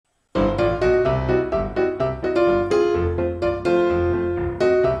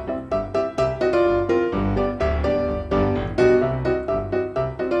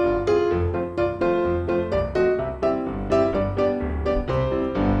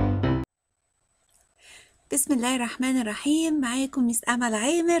بسم الله الرحمن الرحيم. معاكم مس أمل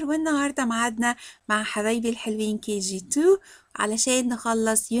عامر، والنهاردة معادنا مع حبايبي الحلوين KG2 علشان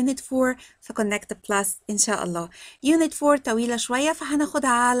نخلص Unit 4 في كونكت بلس إن شاء الله. Unit 4 طويلة شوية فهناخدها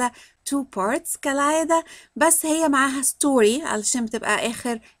على 2 parts كالعادة، بس هي معاها story علشان بتبقى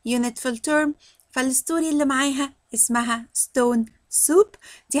آخر Unit في الترم. فالستوري اللي معاها اسمها Stone Soup،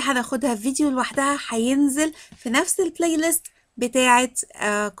 دي هناخدها فيديو لوحدها هينزل في نفس البلاي ليست بتاعة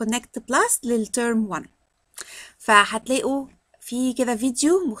كونكت بلس للترم 1. فهتلاقوا في كده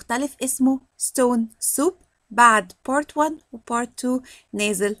فيديو مختلف اسمه ستون سوب بعد Part 1 و Part 2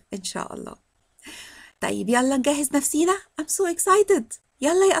 نازل إن شاء الله. طيب يلا نجهز نفسينا. I'm so excited.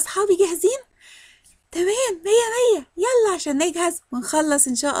 يلا يا أصحابي جاهزين؟ تمام، مية مية. يلا عشان نجهز ونخلص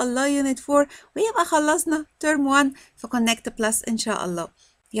إن شاء الله Unit 4 ويبقى خلصنا Term 1 في Connect Plus إن شاء الله.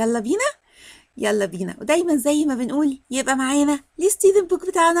 يلا بينا؟ يلا بينا. ودايما زي ما بنقول يبقى معانا الستودنت بوك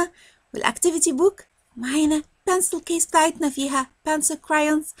بتاعنا والاكتيفيتي بوك، ومعانا بنسل كيس بتاعتنا فيها بنسل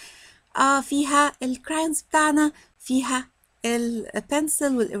كرايونز، فيها الكرايونز بتاعنا، فيها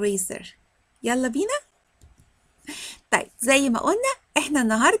البنسل والإريزر. يلا بينا. طيب زي ما قلنا احنا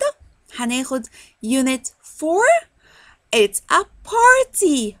النهارده هناخد Unit 4. It's a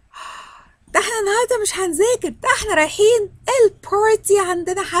party. ده احنا النهارده مش هنذاكر، ده احنا رايحين البارتي،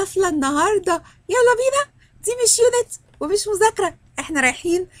 عندنا حفلة النهارده. يلا بينا. دي مش يونت ومش مذاكرة، احنا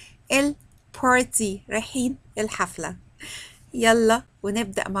رايحين البارتي، رايحين الحفلة. يلا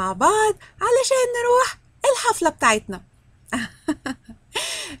ونبدأ مع بعض علشان نروح الحفلة بتاعتنا.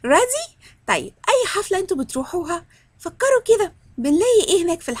 ريدي؟ طيب أي حفلة انتوا بتروحوها فكروا كده بنلاقي ايه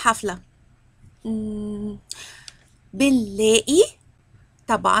هناك في الحفلة؟ بنلاقي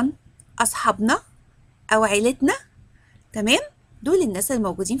طبعا أصحابنا أو عيلتنا، تمام؟ دول الناس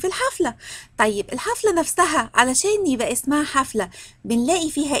الموجودين في الحفلة. طيب الحفلة نفسها علشان يبقى اسمها حفلة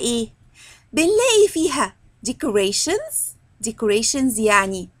بنلاقي فيها ايه؟ بنلاقي فيها decorations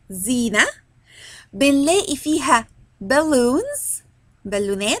يعني زينة. بنلاقي فيها بالونات.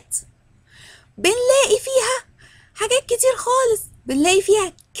 بنلاقي فيها حاجات كتير خالص. بنلاقي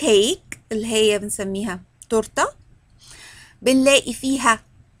فيها كيك اللي هي بنسميها تورتة. بنلاقي فيها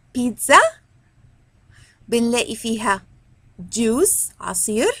بيتزا. بنلاقي فيها جوس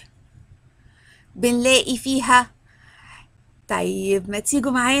عصير. بنلاقي فيها، طيب ما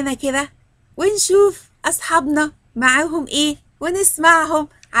تيجوا معانا كده ونشوف أصحابنا معاهم إيه ونسمعهم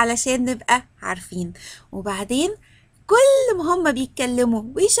علشان نبقى عارفين. وبعدين كل ما هم بيتكلموا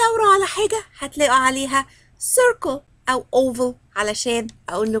ويشاوروا على حاجة هتلاقوا عليها circle أو oval علشان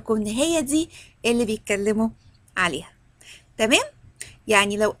أقول لكم إن هي دي اللي بيتكلموا عليها. تمام؟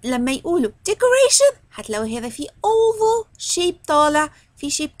 يعني لما يقولوا decoration هتلاقوا هنا في oval shape طالع،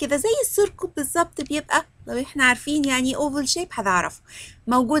 في shape كده زي السيركل بالظبط بيبقى، لو احنا عارفين يعني oval shape هنعرفه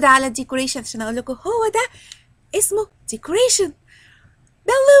موجود على decoration عشان اقول لكم هو ده اسمه decoration.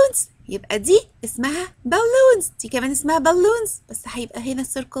 balloons يبقى دي اسمها balloons، دي كمان اسمها balloons بس هيبقى هنا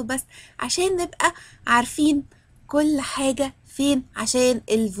السيركل بس عشان نبقى عارفين كل حاجة فين، عشان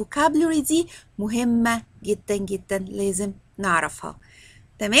الفوكابلوري دي مهمة جدا جدا لازم نعرفها.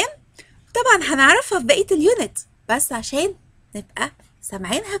 تمام؟ طبعا هنعرفها في بقية اليونت بس عشان نبقى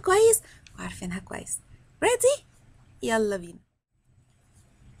سامعينها كويس وعارفينها كويس. ready؟ يلا بينا.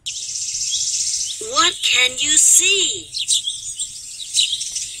 What can you see?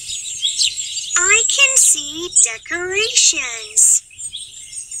 I can see decorations.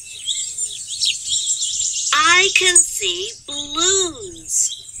 I can see balloons.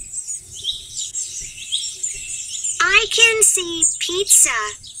 I can see pizza.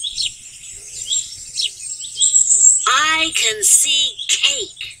 I can see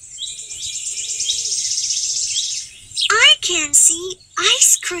cake. I can see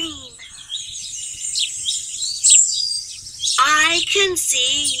ice cream. I can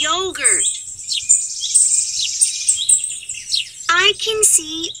see yogurt. I can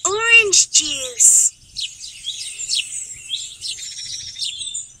see orange juice.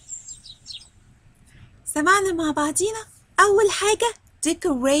 سمعنا مع بعضينا أول حاجة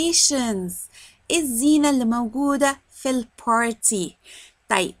decorations، الزينة اللي موجودة في البارتي.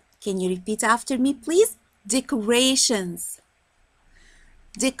 طيب can you repeat after me please؟ decorations.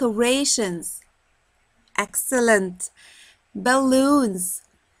 Excellent. balloons.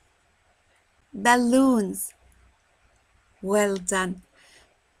 Well done.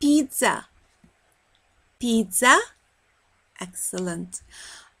 pizza. Excellent.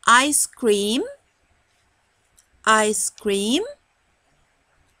 ice cream.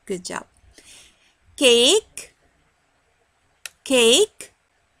 Good job. cake.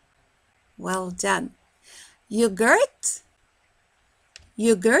 Well done. yogurt.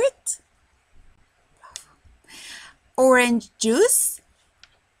 orange juice.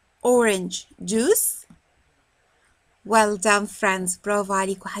 orange juice. well done friends. برافو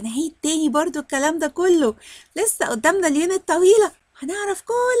عليكم. هنعيد تاني برضو الكلام ده كله، لسه قدامنا اليونت طويلة، هنعرف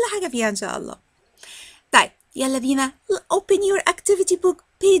كل حاجة فيها إن شاء الله. طيب يلا بينا open your activity book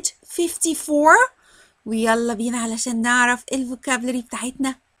page 54 ويلا بينا علشان نعرف الفوكابلري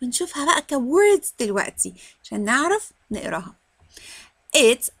بتاعتنا ونشوفها بقى كwords دلوقتي عشان نعرف نقراها.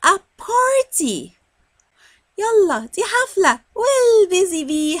 It's a party. يلا دي حفلة، والبيزي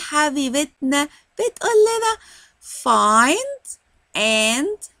بي حبيبتنا بتقول لنا find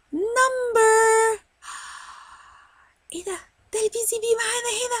and number. ايه ده البيزي بي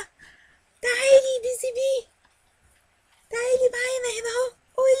معانا هنا. تعالي بيزي بي، تعالي معانا هنا اهو.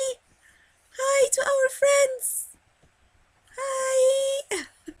 قولي hi to our friends. hi.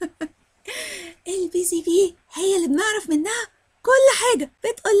 البيزي بي هي اللي بنعرف منها كل حاجة،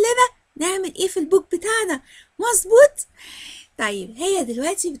 بتقول لنا نعمل ايه في البوك بتاعنا. مظبوط. طيب هي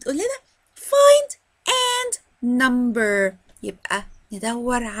دلوقتي بتقول لنا find and number، يبقى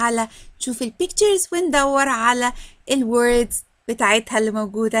ندور على نشوف البيكتشرز وندور على الوردز بتاعتها اللي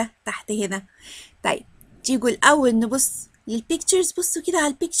موجودة تحت هنا. طيب تيجوا الأول نبص للبيكتشرز. بصوا كده على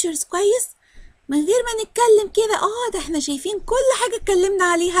البيكتشرز كويس من غير ما نتكلم كده. ده احنا شايفين كل حاجة اتكلمنا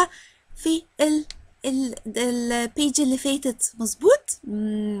عليها في البيج اللي فاتت. مظبوط.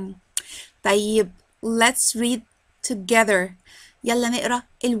 طيب let's read together. يلا نقرأ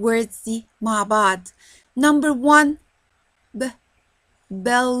الوردز دي مع بعض. number 1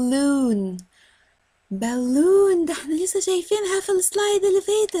 balloon. بالون ده احنا لسه شايفينها في السلايد اللي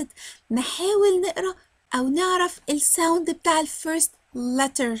فاتت. نحاول نقرأ أو نعرف الساوند بتاع الفيرست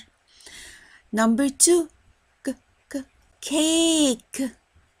letter. number 2 cake.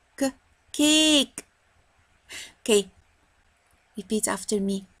 cake. Okay, repeat after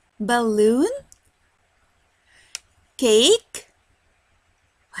me. balloon, cake.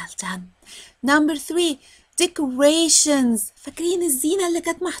 well done. number 3 decorations. فاكرين الزينة اللي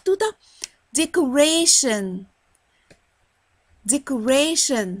كانت محطوطة؟ decoration.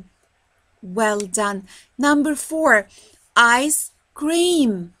 decoration. well done. number 4 ice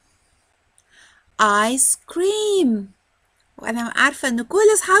cream. ice cream. وانا عارفة ان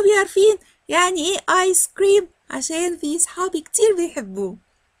كل اصحابي عارفين يعني ايه ايس كريم عشان في اصحابي كتير بيحبوه.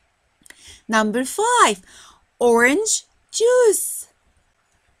 number 5 orange juice.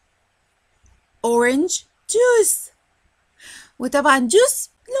 orange juice. وطبعا جوس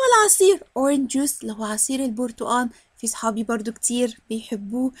اللي هو العصير، orange juice اللي هو عصير البرتقال، في صحابي برضو كتير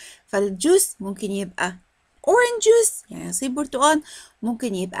بيحبوه. فالجوس ممكن يبقى orange juice يعني عصير برتقال،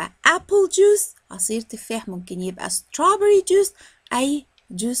 ممكن يبقى apple juice عصير تفاح، ممكن يبقى strawberry juice أي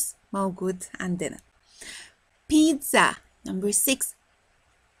جوس موجود عندنا. pizza. number 6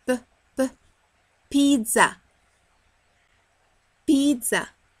 pizza. pizza.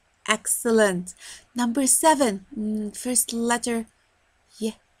 excellent. number 7 first letter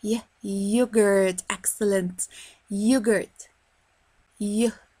yogurt. excellent. yogurt.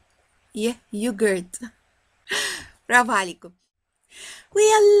 yogurt. برافو عليكم.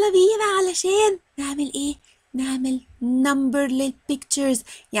 ويلا بينا علشان نعمل ايه؟ نعمل number للpictures،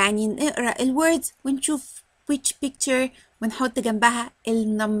 يعني نقرأ الwords ونشوف which picture ونحط جنبها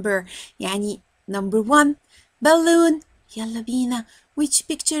النمبر. يعني number 1 balloon. يلا بينا. which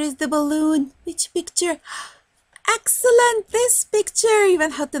picture is the balloon? which picture? excellent this picture. يبقى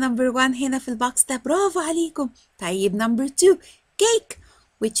نحط number 1 هنا في البوكس ده. برافو عليكم. طيب number 2 cake.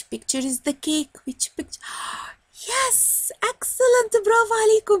 which picture is the cake? which picture? yes excellent. برافو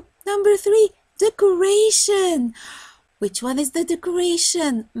عليكم. number 3 decoration. which one is the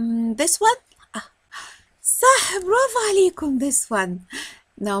decoration? this one? صح برافو عليكم. this one.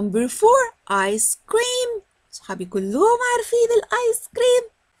 number 4 ice cream. صحابي كلهم عارفين الايس كريم.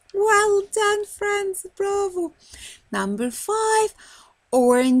 well done friends. برافو. number 5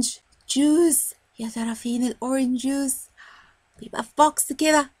 orange juice. يا ترى فين الاورنج جوس؟ بيبقى في بوكس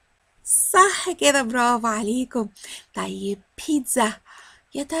كده. صح كده برافو عليكم. طيب بيتزا.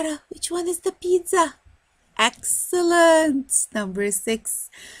 يا ترى which one is the pizza? excellent. number 6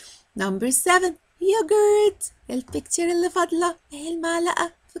 number 7 yogurt. البيكتشر اللي فاضلة اهي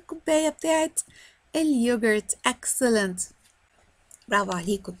المعلقة في الكوباية بتاعت اليوجرت. excellent. برافو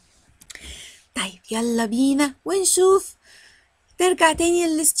عليكم. طيب يلا بينا ونشوف. ترجع تاني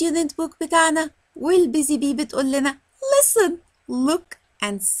للستودنت بوك بتاعنا والبيزي بي بتقول لنا listen, look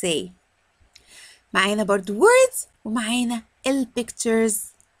and say. معانا برضو words ومعانا البيكتشرز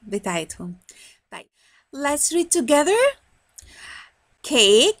بتاعتهم. طيب let's read together.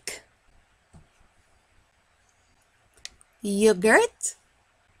 cake, yogurt,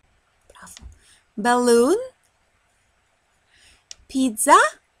 balloon, pizza,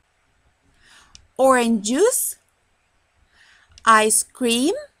 orange juice, ice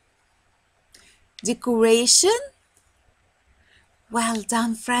cream, decoration. Well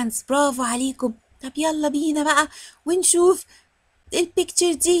done friends، برافو عليكم. طب يلا بينا بقى ونشوف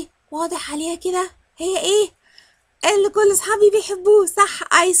البيكتشر دي واضح عليها كده هي ايه اللي كل اصحابي بيحبوه.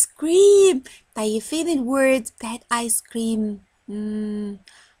 صح، ايس كريم. طيب فين الورد بتاعت ايس كريم؟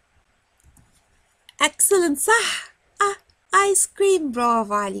 excellent، صح، ايس كريم،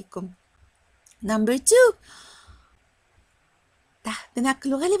 برافو عليكم. نمبر 2، ده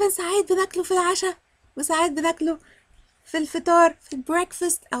بناكله غالبا، ساعات بناكله في العشاء وساعات بناكله في الفطار، في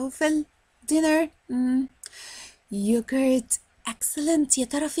البريكفاست او في الدينر. يوجرت، excellent. يا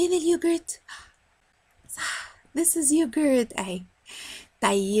ترى فين اليوجرت؟ صح، this is yogurt اهي.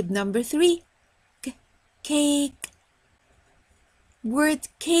 طيب نمبر 3، كيك. word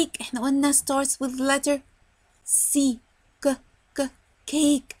cake احنا قلنا starts with letter C.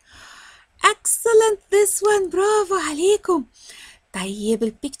 cake. excellent this one، برافو عليكم. طيب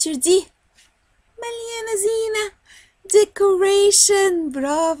البيكتشر دي مليانة زينة، decoration،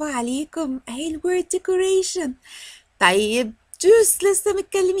 برافو عليكم، اهي الword decoration. طيب juice لسه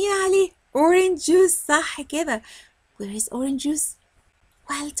متكلمين عليه، orange juice، صح كده. where is orange juice؟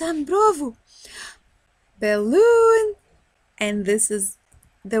 well done، برافو. balloon and this is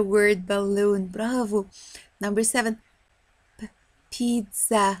the word balloon، برافو. number 7،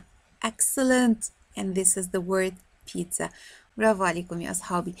 pizza، excellent and this is the word pizza، برافو عليكم يا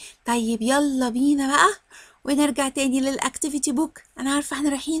أصحابي. طيب يلا بينا بقى ونرجع تاني للأكتيفيتي بوك. أنا عارفة احنا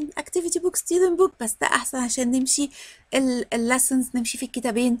رايحين أكتيفيتي بوك ستودنت بوك، بس ده أحسن عشان نمشي الليسنز، نمشي في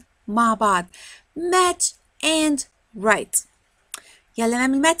الكتابين مع بعض. match and write. يلا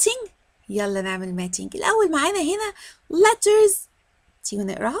نعمل ماتشنج، يلا نعمل ماتشنج. الأول معانا هنا letters، تيجوا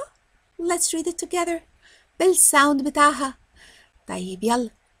نقراها. let's read it together بالساوند بتاعها. طيب يلا.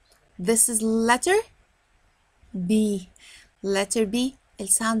 this is letter B. letter B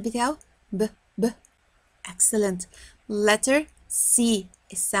الساوند بتاعه ب. excellent. letter C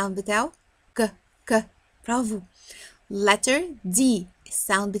الساوند بتاعه ك. برافو. letter D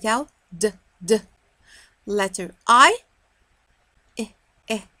الساوند بتاعه د. letter I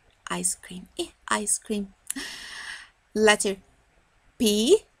ice cream، ice cream. letter P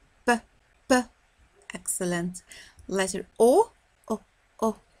ب. excellent. letter O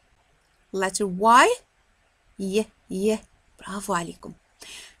letter Y ي. برافو عليكم.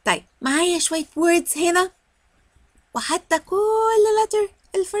 طيب معايا شوية words هنا، وحتى كل letter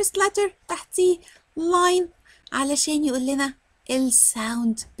الفيرست letter تحتيه line علشان يقول لنا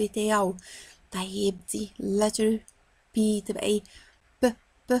الساوند بتاعه. طيب دي letter B تبقى ايه؟ ب.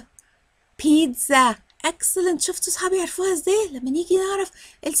 بيتزا. excellent. شفتوا صحابي عرفوها ازاي؟ لما نيجي نعرف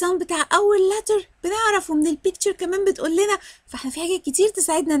الساوند بتاع اول letter بنعرف، ومن البيكتشر كمان بتقول لنا، فاحنا في حاجات كتير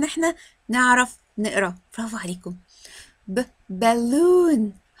تساعدنا ان احنا نعرف نقرا. برافو عليكم.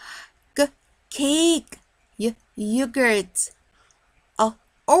 بالون. كيك. يوجرت.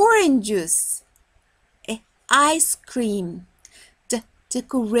 orange juice. ice cream.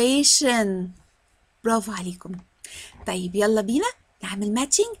 decoration. برافو عليكم. طيب يلا بينا نعمل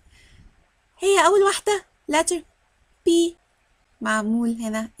ماتشنج. هي أول واحدة letter B، معمول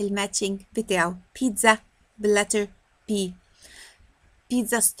هنا الماتشنج بتاعه بيتزا بالletter B.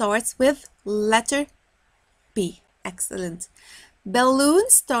 pizza starts with letter B. excellent. balloon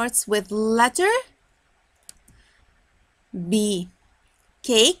starts with letter B.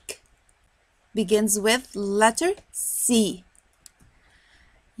 cake begins with letter C.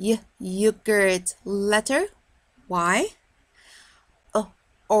 yogurt letter Y.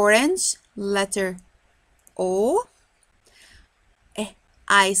 orange letter O.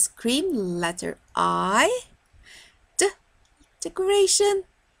 ice cream letter I. decoration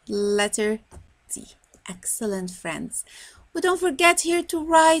letter D. excellent friends. But don't forget here to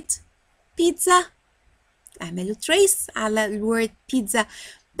write pizza. اعملوا trace على الword pizza.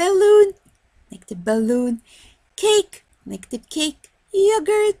 balloon نكتب balloon. cake نكتب cake.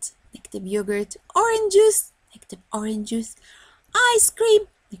 yogurt نكتب yogurt. orange juice نكتب orange juice. ice cream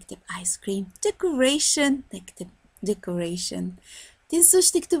نكتب ice cream. decoration نكتب decoration.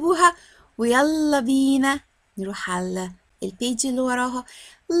 تنسوش تكتبوها. ويلا بينا نروح على البيج اللي وراها.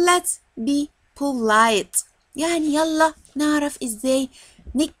 let's be polite، يعني يلا نعرف ازاي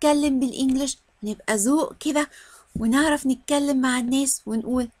نتكلم بالانجلش، نبقى ذوق كده ونعرف نتكلم مع الناس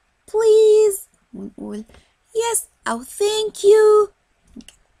ونقول please ونقول yes أو thank you.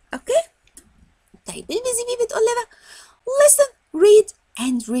 اوكي. طيب البي بي بتقول لنا listen read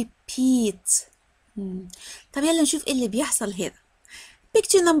and repeat. طب يلا نشوف ايه اللي بيحصل هنا.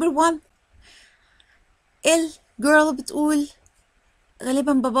 picture number 1، الجيرل بتقول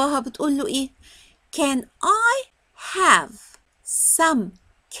غالبا باباها بتقول له ايه؟ Can I have some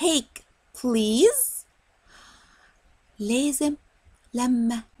cake please؟ لازم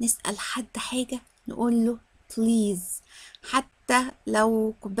لما نسأل حد حاجة نقول له please، حتى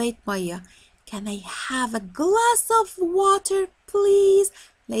لو كوباية مية. Can I have a glass of water please؟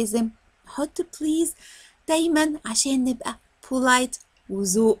 لازم نحط please دايما عشان نبقى polite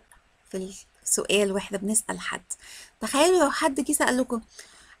وذوق في السؤال واحنا بنسأل حد. تخيلوا لو حد جه سأل لكم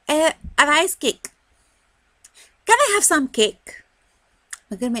أنا عايز كيك، Can I have some cake؟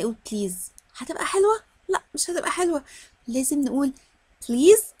 من غير ما يقول please، هتبقى حلوة؟ لا مش هتبقى حلوة. لازم نقول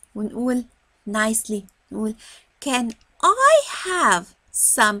please ونقول nicely، نقول Can I have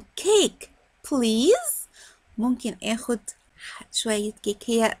some cake please؟ ممكن اخد شوية كيك،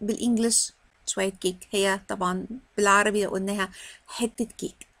 هي بالانجلش شوية كيك، هي طبعا بالعربي لو قلناها حتة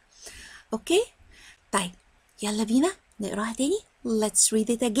كيك. اوكي طيب يلا بينا نقراها تاني. Let's read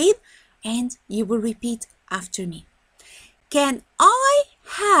it again and you will repeat after me. Can I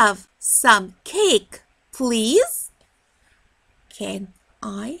have some cake please? Can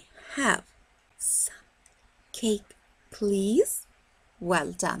I have some cake please?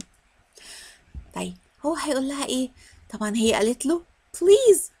 Well done. طيب هو هيقول لها ايه؟ طبعا هي قالت له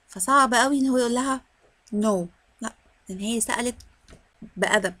please، فصعب قوي ان هو يقول لها no، لا لان هي سألت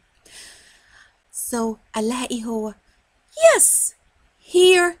بأدب. So قال لها ايه هو؟ Yes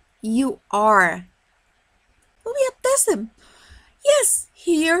here you are، وبيبتسم. Yes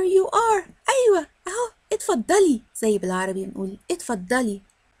here you are، ايوه اهو اتفضلي، زي بالعربي نقول اتفضلي.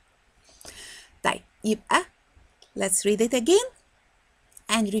 طيب يبقى let's read it again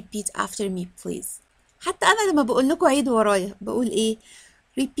and repeat after me please. حتى انا لما بقول لكم عيدوا ورايا بقول ايه؟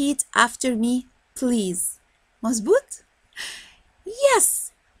 repeat after me please. مظبوط؟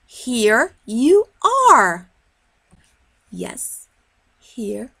 Yes here you are. Yes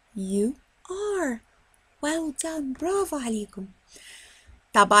here you are. well done، برافو عليكم.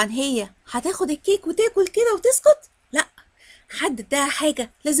 طبعا هي هتاخد الكيك وتاكل كده وتسكت؟ لا، حد اداها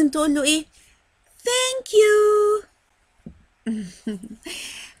حاجة لازم تقول له ايه؟ thank you.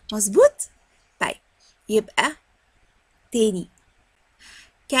 مظبوط؟ طيب يبقى تاني.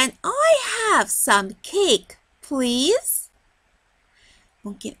 Can I have some cake please؟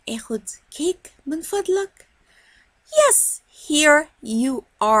 ممكن اخد كيك من فضلك؟ Yes here you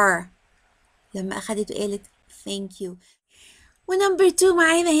are. لما اخدت وقالت thank you. ونمبر 2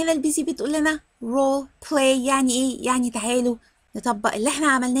 معانا هنا البي سي بتقول لنا role play، يعني ايه؟ يعني تعالوا نطبق اللي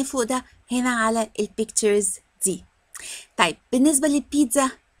احنا عملناه فوق ده هنا على البيكتشرز دي. طيب بالنسبة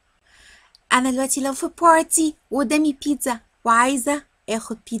للبيتزا، انا دلوقتي لو في بارتي وقدامي بيتزا وعايزة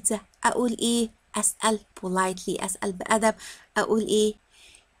اخد بيتزا اقول ايه؟ اسأل politely، اسأل بأدب، اقول ايه؟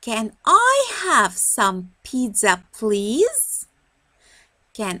 Can I have some pizza please؟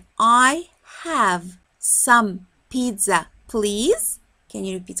 Can I have some pizza please? Can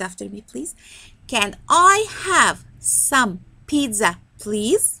you repeat after me please? Can I have some pizza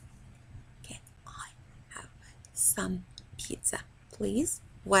please? Can I have some pizza please?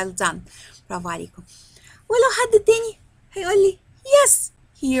 Well done. برافو عليكم. ولو حد تاني هيقول لي yes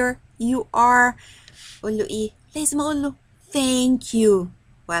here you are، اقول له ايه؟ لازم اقول له thank you.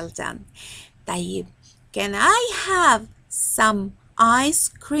 Well done. طيب can I have some ice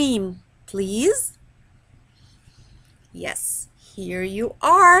cream please? Yes here you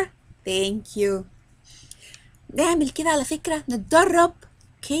are. Thank you. نعمل كده على فكرة، نتدرب.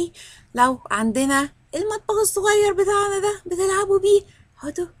 اوكي لو عندنا المطبخ الصغير بتاعنا ده بتلعبوا بيه،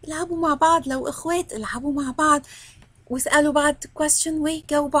 اقعدوا العبوا مع بعض، لو اخوات العبوا مع بعض واسألوا بعض question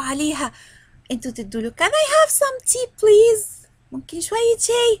وجاوبوا عليها. انتوا تدوا له can I have some tea please؟ ممكن شوية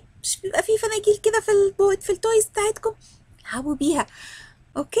شاي، مش بيبقى فيه فناجيل كده في التويز بتاعتكم؟ العبوا بيها.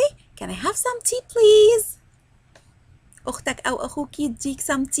 اوكي can I have some tea please؟ اختك او اخوك يديك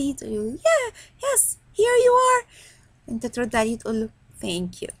some tea تقول yeah yes here you are، انت ترد عليه تقول له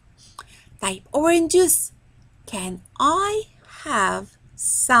thank you. طيب orange juice، can I have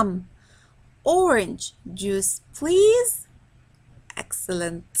some orange juice please؟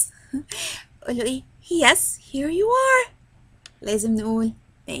 excellent. قول له ايه؟ yes here you are. لازم نقول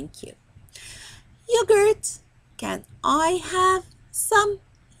thank you. yogurt، can I have some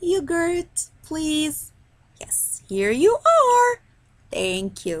yogurt please؟ yes here you are.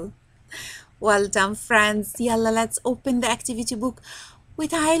 thank you. well done friends. يلا let's open the activity book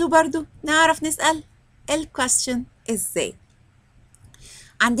وتعالوا برضو نعرف نسأل الكويستشن ازاي.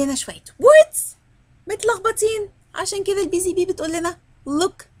 عندنا شوية words متلخبطين، عشان كده البي سي بي بتقول لنا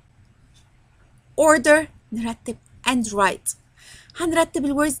look order، نرتب and write. هنرتب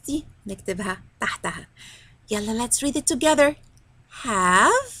الwords دي نكتبها تحتها. يلا let's read it together.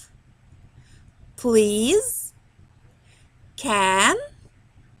 have, please, can,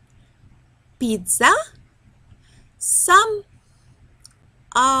 pizza, some,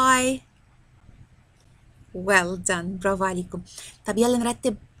 I. well done. برافو عليكم. طب يلا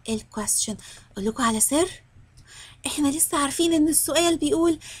نرتب الكويستشن. اقول لكم على سر، احنا لسه عارفين ان السؤال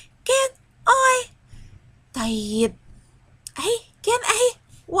بيقول can I. طيب اهي كان اهي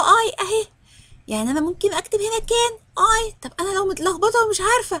واي اهي، يعني انا ممكن اكتب هنا كان اي. طب انا لو متلخبطه ومش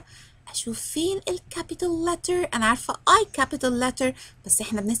عارفه اشوف فين الكابيتال لتر. انا عارفه اي كابيتال لتر، بس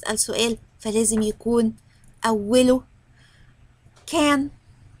احنا بنسال سؤال فلازم يكون اوله كان،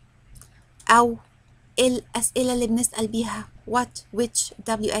 او الاسئله اللي بنسال بيها what which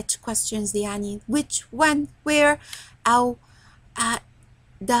WH questions يعني which when where او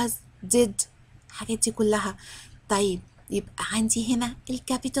does did الحاجات دي كلها. طيب يبقى عندي هنا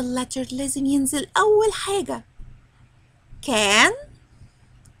الكابيتال لتر لازم ينزل أول حاجة can،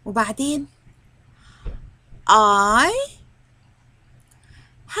 وبعدين I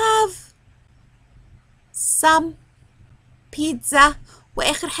have some pizza،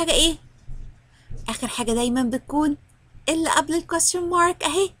 وآخر حاجة إيه؟ آخر حاجة دايما بتكون اللي قبل الكويستشن مارك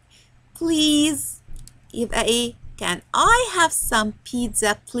أهي please. يبقى إيه؟ can I have some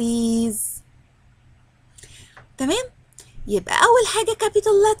pizza please. تمام؟ يبقى أول حاجة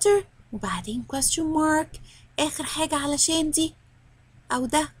capital letter وبعدين question mark آخر حاجة علشان دي أو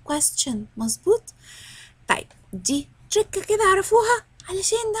ده question. مظبوط؟ طيب دي تركة كده عرفوها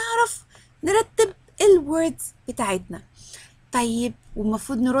علشان نعرف نرتب الwords بتاعتنا. طيب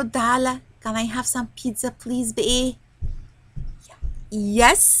والمفروض نرد على can I have some pizza please بإيه؟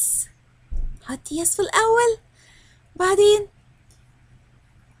 yes. حط yes في الأول. بعدين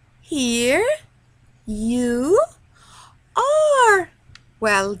here you are.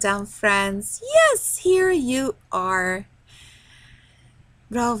 well done friends. yes here you are.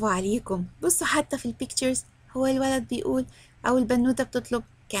 برافو عليكم. بصوا حتى في البيكتشرز هو الولد بيقول أو البنوتة بتطلب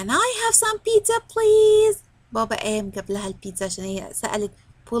can I have some pizza please. بابا قام جاب لها البيتزا عشان هي سألت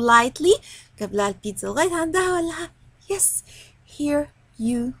politely، جاب لها البيتزا لغاية عندها وقال لها yes here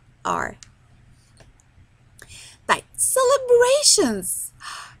you are. طيب celebrations،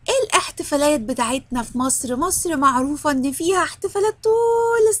 الاحتفالات بتاعتنا في مصر. مصر معروفة ان فيها احتفالات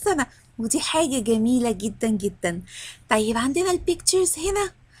طول السنة ودي حاجة جميلة جدا جدا. طيب عندنا البيكتشرز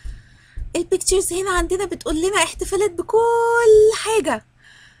هنا، البيكتشرز هنا عندنا بتقول لنا احتفالات بكل حاجة.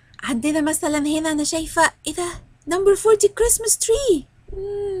 عندنا مثلا هنا انا شايفة ايه ده نمبر 40 كريسماس تري.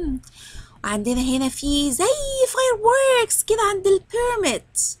 وعندنا هنا في زي fireworks كده عند البيراميد،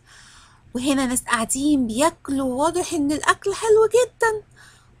 وهنا ناس قاعدين بياكلوا واضح ان الاكل حلو جدا،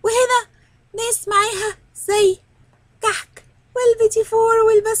 وهنا ناس معاها زي كحك والبيتي فور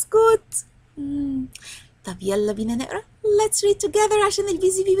والبسكوت. طب يلا بينا نقرا let's read together عشان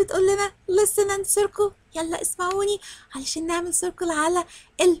البي سي بي بتقول لنا listen and circle. يلا اسمعوني علشان نعمل circle على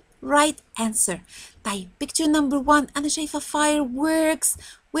ال right answer. طيب picture number 1 انا شايفه fireworks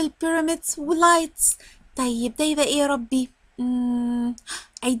والبيراميدز ولايتس. طيب ده يبقى ايه يا ربي؟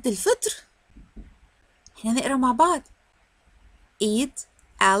 عيد الفطر. احنا نقرا مع بعض عيد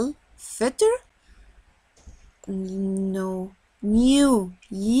الفطر. No, new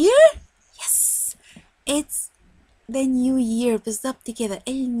year. yes it's the new year. بالظبط كده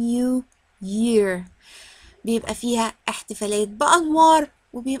النيو year بيبقى فيها احتفالات بأنوار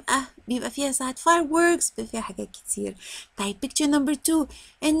وبيبقى فيها ساعات fireworks، بيبقى فيها حاجات كتير. طيب picture number 2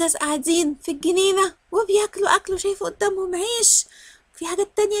 الناس قاعدين في الجنينة وبياكلوا أكل وشايفة قدامهم عيش، في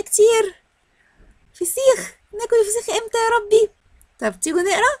حاجات تانية كتير. فسيخ، ناكل الفسيخ امتى يا ربي؟ طب تيجوا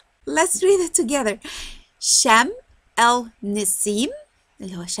نقرا let's read it together. شم النسيم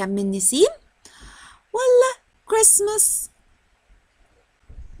اللي هو شم النسيم ولا كريسماس؟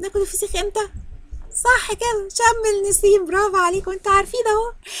 ناكل الفسيخ امتى؟ صح كده شم النسيم. برافو عليكم انتوا عارفين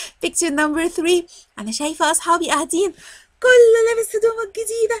اهو. picture number 3 انا شايفه اصحابي قاعدين كله لابس هدومه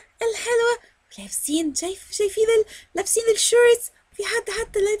الجديده الحلوه ولابسين شايفين لابسين الشيرتس، في حد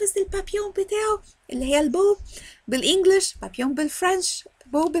حتى لابس البابيون بتاعه اللي هي البو بالانجلش، بابيون بالفرنش،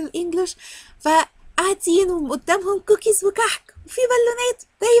 بو بالانجلش. فقاعدين وقدامهم كوكيز وكحك وفي بالونات.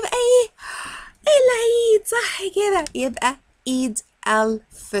 ده يبقى ايه؟ العيد. صح كده يبقى عيد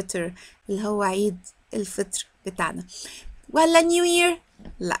الفطر اللي هو عيد الفطر بتاعنا. ولا نيو يير؟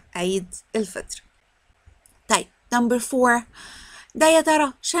 لا عيد الفطر. طيب نمبر 4 ده يا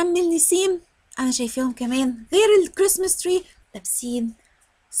ترى شم النسيم. انا شايفاهم كمان غير الكريسماس تري لابسين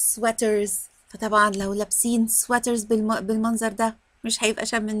سويترز، فطبعا لو لابسين سويترز بالمنظر ده مش هيبقى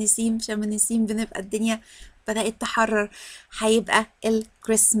شم النسيم. شم النسيم بنبقى الدنيا بدأت تحرر هيبقى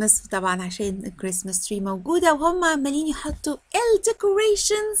الكريسماس، وطبعا عشان الكريسماس تري موجودة وهم عمالين يحطوا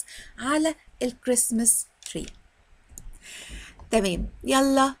الديكوريشنز على الكريسماس تري. تمام،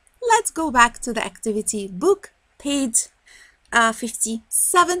 يلا let's go back to the activity book page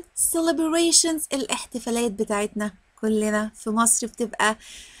 57. celebrations، الاحتفالات بتاعتنا كلنا في مصر بتبقى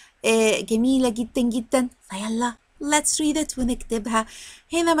جميلة جدا جدا، فيلا let's read it ونكتبها.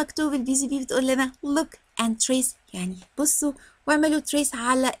 هنا مكتوب البي سي بي بتقول لنا look and trace، يعني بصوا واعملوا trace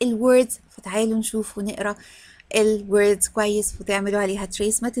على الwords، فتعالوا نشوف ونقرا الwords كويس وتعملوا عليها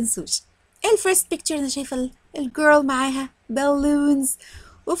trace، ما تنسوش. الفيرست بيكتشر انا شايفه الجيرل معاها بالونز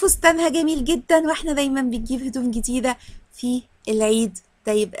وفستانها جميل جدا، واحنا دايما بنجيب هدوم جديده في العيد،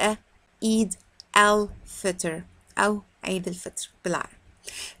 ده يبقى عيد الفطر او عيد الفطر بالعربي.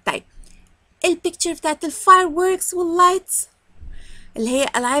 طيب البيكتشر بتاعت الفايروركس واللايتس اللي هي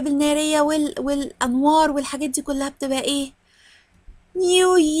الالعاب الناريه والانوار والحاجات دي كلها بتبقى ايه؟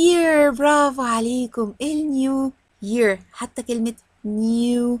 نيو يير، برافو عليكم، النيو يير، حتى كلمه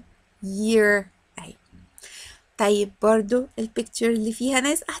نيو يير اهي. طيب برضو البيكتشر اللي فيها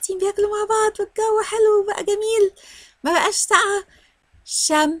ناس قاعدين بياكلوا مع بعض والجو حلو بقى جميل، ما بقاش ساقعة،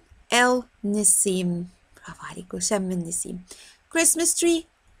 شم النسيم، برافو عليكم، شم النسيم. Christmas tree،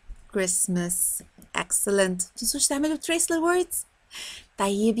 Christmas، excellent. متنسوش تعملوا trace للwords.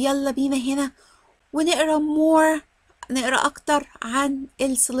 طيب يلا بينا هنا ونقرا more، نقرا اكتر عن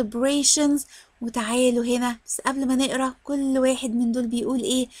ال celebrations، وتعالوا هنا بس قبل ما نقرا كل واحد من دول بيقول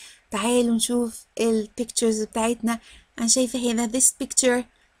ايه، تعالوا نشوف ال pictures بتاعتنا. انا شايفه هنا this picture،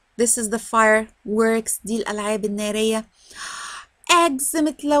 this is the fireworks، دي الالعاب الناريه، eggs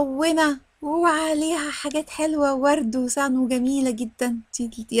متلونه وعليها حاجات حلوه، ورد وسان وجميله جدا،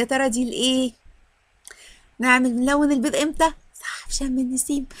 يا ترى دي الايه؟ نعمل نلون البيض امتى؟ صح، في شم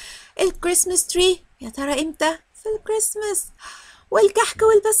النسيم. الكريسماس تري يا ترى امتى؟ في الكريسماس. والكحك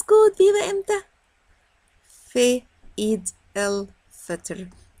والبسكوت بيبقى امتى؟ في عيد الفطر.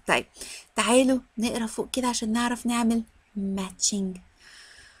 طيب تعالوا نقرا فوق كده عشان نعرف نعمل matching.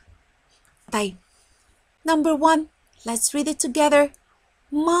 طيب number 1 let's read it together.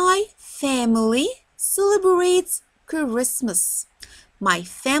 My family celebrates Christmas. My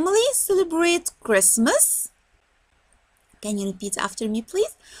family celebrates Christmas. Can you repeat after me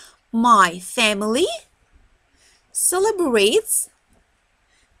please? My family celebrates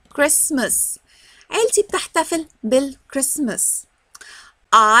Christmas. عيلتي بتحتفل بالكريسماس.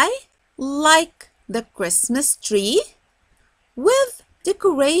 I like the Christmas tree with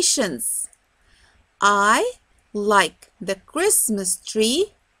decorations. I like the Christmas tree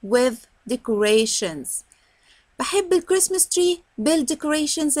with decorations. بحب الكريسماس تري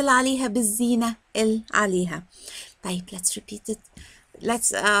بالديكوريشنز اللي عليها، بالزينة اللي عليها. طيب let's repeat it.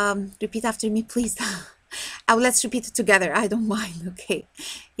 Let's repeat after me please. أو let's repeat it together. I don't mind. Okay.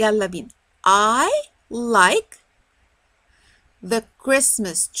 يلا بينا. I like the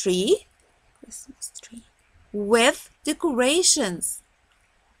Christmas tree with decorations.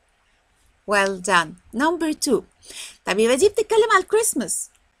 Well done. Number 2. طب يبقى دي بتتكلم على الكريسماس،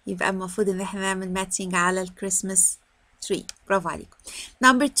 يبقى المفروض ان احنا نعمل ماتشنج على الكريسماس تري. برافو عليكم.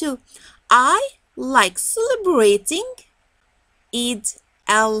 Number 2. I like celebrating عيد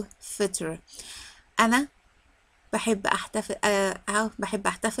الفطر. انا بحب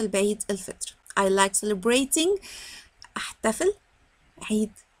احتفل بعيد الفطر. I like celebrating، احتفل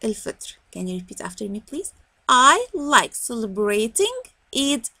عيد الفطر. Can you repeat after me please? I like celebrating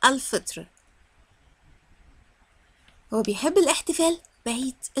عيد الفطر. هو بيحب الاحتفال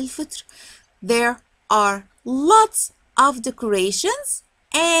بعيد الفطر. There are lots of decorations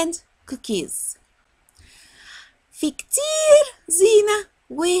and cookies. في كتير زينة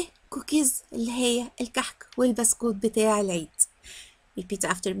وكوكيز اللي هي الكحك والبسكوت بتاع العيد. Repeat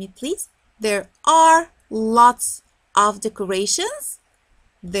after me please. There are lots of decorations.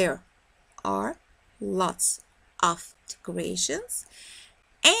 There are lots of decorations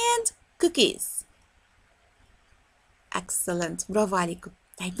and cookies. Excellent. برافو عليكم.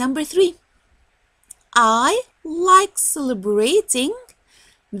 طيب number 3. I like celebrating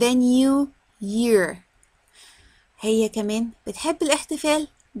the new year. هي كمان بتحب الاحتفال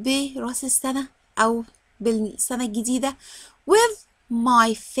براس السنة أو بالسنة الجديدة with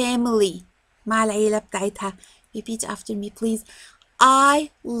my family، مع العيلة بتاعتها. Repeat after me please. I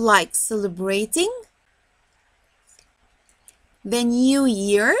like celebrating the new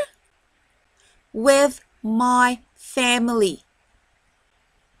year with my family.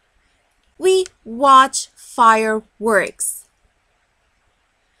 We watch fireworks.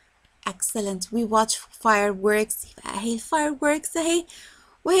 Excellent. We watch fireworks. يبقى اهي fireworks اهي،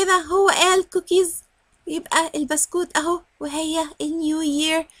 وهنا هو قال cookies. يبقى البسكوت اهو، وهي النيو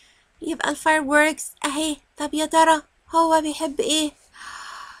يير، يبقى الفايروركس اهي. طب يا ترى هو بيحب ايه؟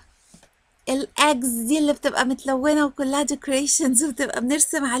 الاجز دي اللي بتبقى متلونة وكلها decorations وبتبقى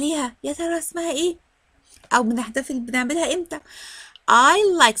بنرسم عليها، يا ترى اسمها ايه؟ او بنحتفل بنعملها امتى؟ I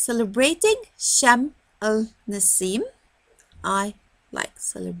like celebrating شم النسيم. I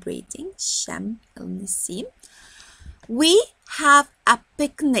like celebrating شم النسيم. We have a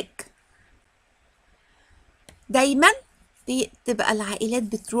picnic. دايما بتبقى العائلات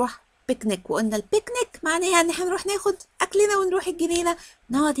بتروح بيكنيك، وقلنا البيكنيك معناها ان احنا نروح ناخد اكلنا ونروح الجنينة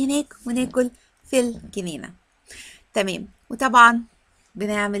نقعد هناك وناكل في الجنينة. تمام. وطبعا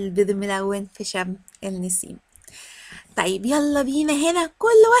بنعمل البيض الملون في شم النسيم. طيب يلا بينا هنا كل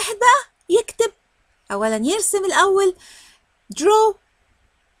واحد بقى يكتب، اولا يرسم الاول draw.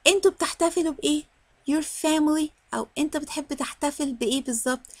 انتوا بتحتفلوا بايه؟ your family، او انت بتحب تحتفل بايه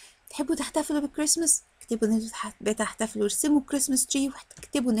بالظبط؟ بتحبوا تحتفلوا بالكريسماس؟ اكتبوا ان انتوا بتحتفلوا، ارسموا كريسماس تري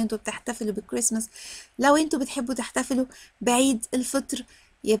واكتبوا ان انتوا بتحتفلوا بالكريسماس. لو انتوا بتحبوا تحتفلوا بعيد الفطر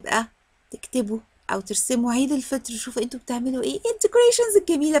يبقى تكتبوا او ترسموا عيد الفطر. شوفوا انتوا بتعملوا ايه، الديكوريشنز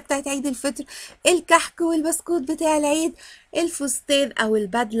الجميله بتاعت عيد الفطر، الكحك والبسكوت بتاع العيد، الفستان او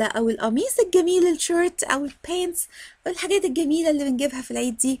البدله او القميص الجميل، الشورت او البانتس، والحاجات الجميله اللي بنجيبها في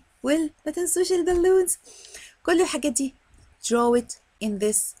العيد دي، ما تنسوش البالونز. كل الحاجات دي draw it in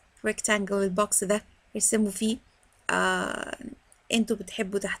this rectangle، البوكس ده ارسموا فيه انتوا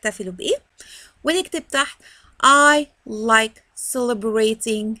بتحبوا تحتفلوا بايه، ونكتب تحت I like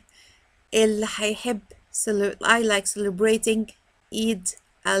celebrating. اللي هيحب I like celebrating عيد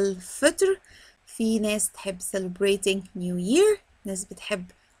الفطر. في ناس تحب celebrating New Year، ناس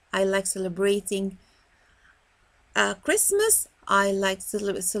بتحب I like celebrating Christmas. I like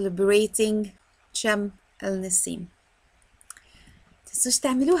celebrating شم النسيم. متنسوش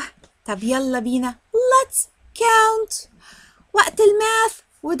تعملوها. طب يلا بينا let's count. وقت الماث،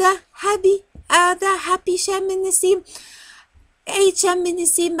 وده ده happy شم النسيم. عيد شم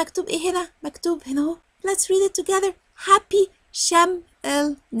النسيم مكتوب ايه هنا؟ مكتوب هنا اهو. let's read it together. happy شم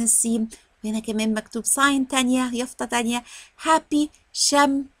النسيم. وهنا كمان مكتوب sign تانية، يافطة تانية، happy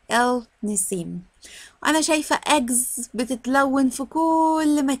شم النسيم. وانا شايفة eggs بتتلون في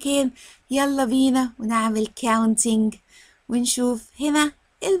كل مكان. يلا بينا ونعمل counting ونشوف. هنا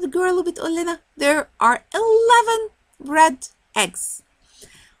الجيرل بتقول لنا there are 11 red eggs.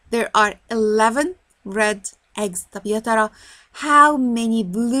 There are 11 red eggs. طب يا ترى how many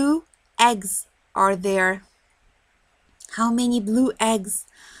blue eggs are there? How many blue eggs?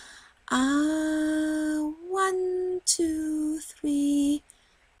 1 2 3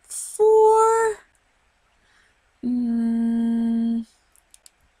 4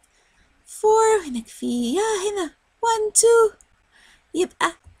 4 هناك في هنا 1 2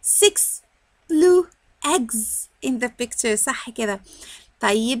 يبقى 6 blue eggs in the picture. صح كده.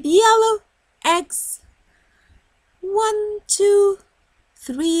 طيب yellow eggs 1 2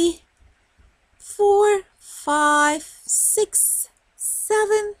 3 4 5 6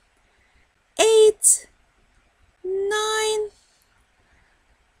 7 8 9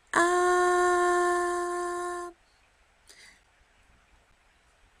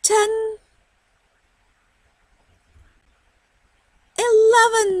 10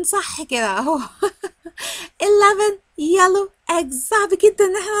 11. صح كده اهو. 11 yellow eggs. صعب جدا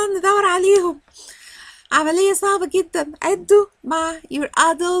ان احنا ندور عليهم، عملية صعبة جدا. عدوا مع your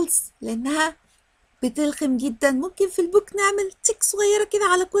adults لانها بتلخم جدا. ممكن في البوك نعمل تيك صغيرة كده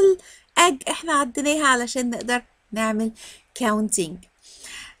على كل egg احنا عديناها علشان نقدر نعمل counting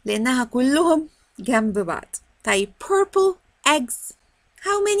لانها كلهم جنب بعض. طيب purple eggs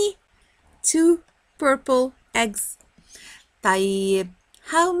how many? 2 purple eggs. طيب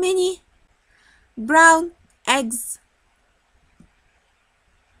how many brown eggs?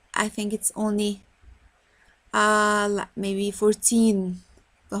 I think it's only لا maybe 14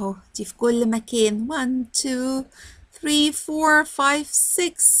 اهو. دي في كل مكان 1 2 3 4 5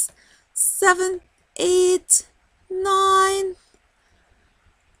 6 7 8 9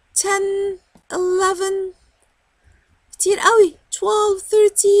 10 11 كتير قوي 12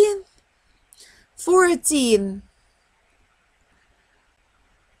 13 14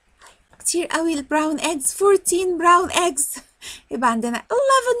 كتير قوي البراون eggs. 14 brown eggs. يبقى عندنا 11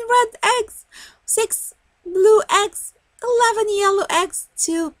 red eggs 6 blue eggs 11 yellow eggs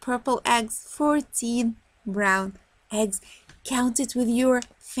 2 purple eggs 14 brown eggs. Count it with your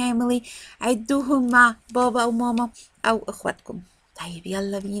family. عدوهم مع بابا أو ماما أو إخواتكم. طيب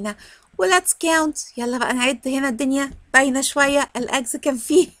يلا بينا let's count. يلا بقى نعد. هنا الدنيا باينة شوية، الأجز كان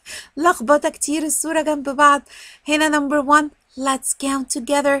فيه لخبطة كتير، الصورة جنب بعض. هنا number 1 let's count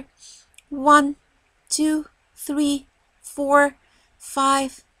together 1 2, 3, 4,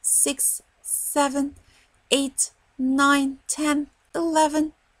 5, 6, 7, 8, 9, 10,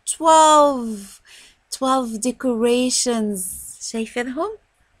 11, 12. 12 decorations. شايفينهم؟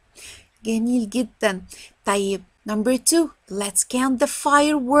 جميل جدا. طيب number 2 let's count the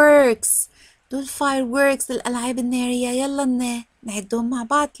fireworks. دول fireworks الألعاب النارية. يلا نعدهم مع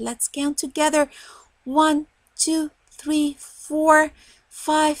بعض. let's count together. 1 2 3 4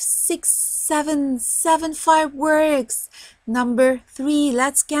 5 6 7 7 fireworks. number 3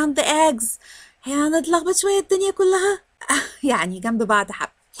 let's count the eggs. هنا نتلخبط شوية الدنيا كلها يعني جنب بعض حب.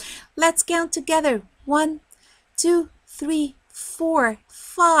 let's count together. 1 2 3 4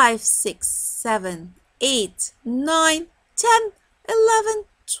 5 6 7 8 9 10 11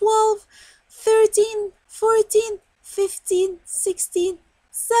 12 13 14 15 16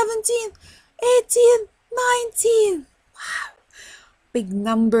 17 18 19. Wow, big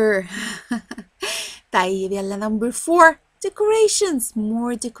number. طيب يلا number 4 decorations.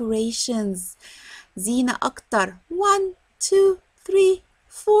 more decorations. زينة أكتر. 1 2 3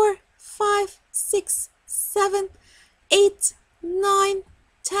 4 5 6 7 8 9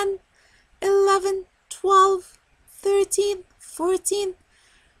 10 11 12 13 14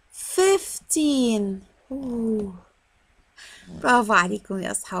 15. أوه. برافو عليكم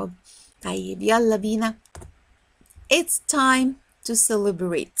يا أصحاب. طيب يلا بينا. It's time to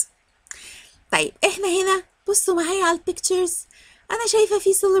celebrate. طيب احنا هنا بصوا معايا على البيكتشرز. أنا شايفة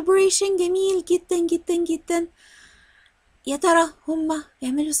في celebration جميل جدا جدا جدا. يا ترى هما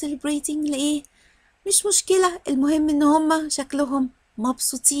يعملوا celebrating لإيه؟ مش مشكلة، المهم إن هما شكلهم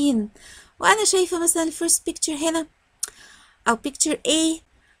مبسوطين. وأنا شايفة مثلا الفيرست بيكتشر هنا أو picture A،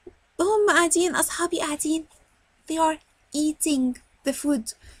 هم قاعدين أصحابي قاعدين they are eating the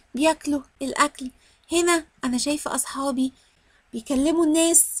food. بياكلوا الأكل. هنا أنا شايفة أصحابي بيكلموا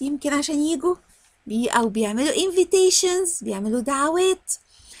الناس يمكن عشان يجوا أو بيعملوا invitations، بيعملوا دعوات.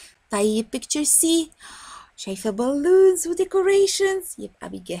 طيب picture C شايفة balloons و decorations، يبقى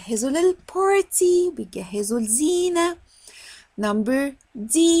بيجهزوا للبارتي، بيجهزوا الزينة. number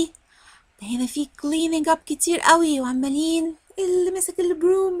D هنا في cleaning up كتير قوي وعمالين اللي ماسك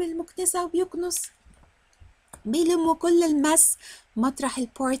البروم المكنسة وبيكنس بيلموا كل المس مطرح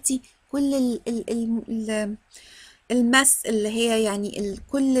البارتي، كل المس اللي هي يعني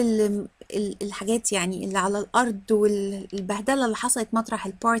كل الحاجات يعني اللي على الأرض والبهدلة اللي حصلت مطرح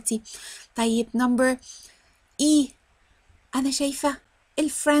البارتي. طيب نمبر E أنا شايفة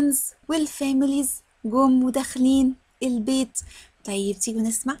الفريندز والفاميليز جم وداخلين البيت. طيب تيجوا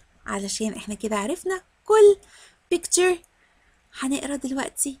نسمع علشان احنا كده عرفنا كل picture. هنقرا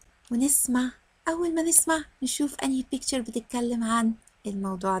دلوقتي ونسمع. أول ما نسمع نشوف أنهي picture بتتكلم عن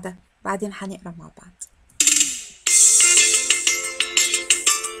الموضوع ده، بعدين هنقرا مع بعض.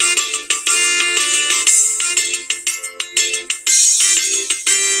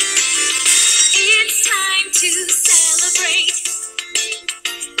 It's time to celebrate.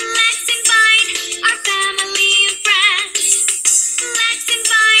 Let's invite our family and friends. Let's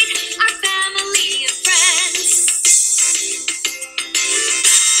invite our family and friends.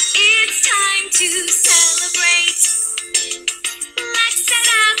 It's time to celebrate. Let's set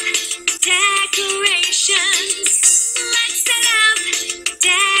up decorations. Let's set up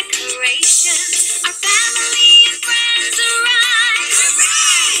decorations. Our family and friends arrive.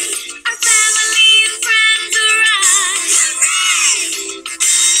 Hooray! Our family and friends arrive. Hooray!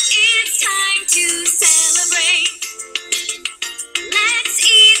 It's time to celebrate. Let's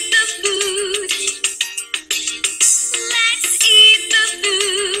eat the food. Let's eat the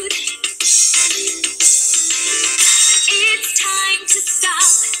food. It's time to stop.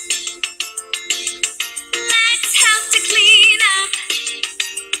 Let's help to clean up.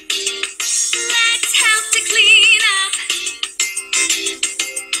 Let's help to clean up.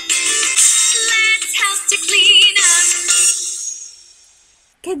 Let's help to clean up.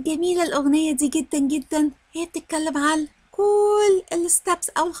 كانت جميلة الأغنية دي جدا جدا. هي بتتكلم عن كل الستبس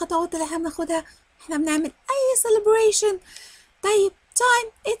أو الخطوات اللي احنا بناخدها احنا بنعمل أي celebration. طيب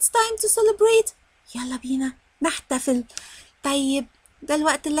it's time to celebrate. يلا بينا نحتفل. طيب ده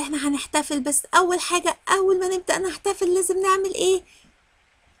الوقت اللي احنا هنحتفل، بس أول حاجة أول ما نبدأ نحتفل لازم نعمل ايه؟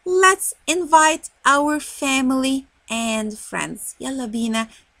 Let's invite our family and friends. يلا بينا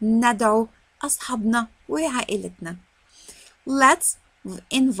ندعو أصحابنا وعائلتنا. Let's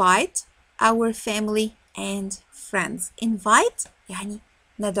invite our family and friends. Invite يعني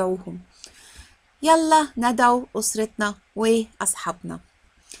ندعوهم. يلا ندعو أسرتنا وأصحابنا.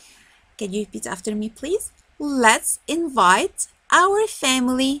 Can you repeat after me please? Let's invite our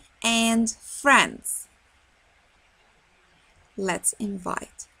family and friends. Let's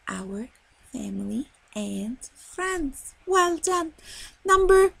invite our family and friends. Well done.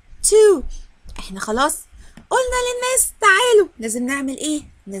 Number 2. احنا خلاص قلنا للناس تعالوا لازم نعمل ايه؟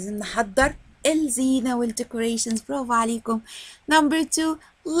 لازم نحضر الزينة والdecorations. برافو عليكم. Number 2.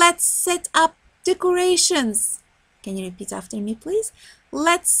 Let's set up decorations. Can you repeat after me please?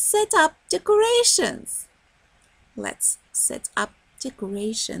 Let's set up decorations. Let's set up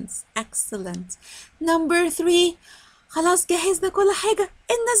decorations. Excellent. Number 3. خلاص جهزنا كل حاجة.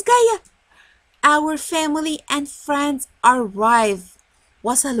 الناس جاية. Our family and friends arrive.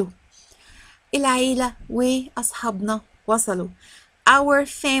 وصلوا. العيلة وأصحابنا وصلوا. Our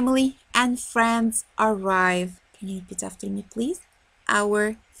family and friends arrive. Can you repeat after me please?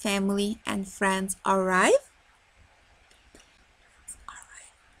 Our family and friends arrive.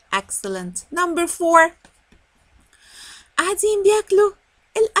 Excellent. Number 4. قاعدين بياكلوا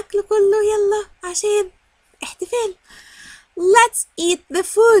الأكل كله يلا عشان احتفال. Let's eat the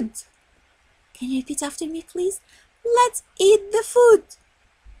food. Can you repeat after me please? Let's eat the food.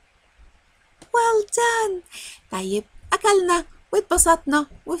 Well done. طيب أكلنا واتبسطنا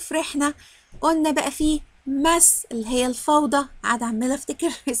وفرحنا. قلنا بقى فيه mess اللي هي الفوضى. قاعدة عمالة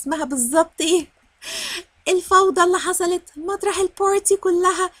افتكر اسمها بالظبط ايه. الفوضى اللي حصلت مطرح البارتي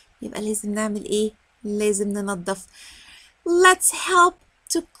كلها. يبقى لازم نعمل ايه؟ لازم ننظف. Let's help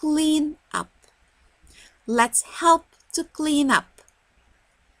to clean up. Let's help to clean up.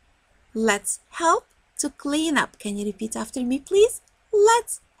 Let's help to clean up. Can you repeat after me please?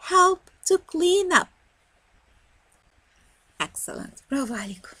 Let's help to clean up. Excellent. برافو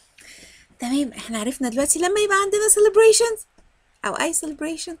عليكم. تمام احنا عرفنا دلوقتي لما يبقى عندنا celebrations أو أي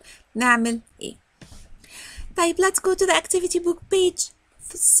celebration نعمل ايه. طيب let's go to the activity book page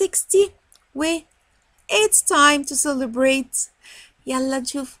 60 و it's time to celebrate. يلا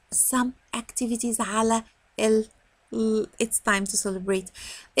نشوف some activities على it's time to celebrate.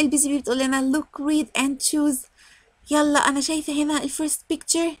 البي بي بتقول لنا look read and choose. يلا أنا شايفة هنا first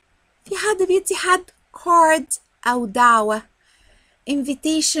picture في حد بيدي حد card أو دعوة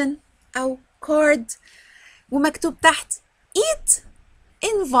invitation أو card ومكتوب تحت eat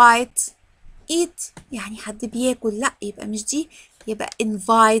invite. eat يعني حد بياكل. لا يبقى مش دي. يبقى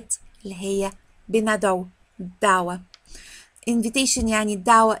invite اللي هي بندعو دعوة. invitation يعني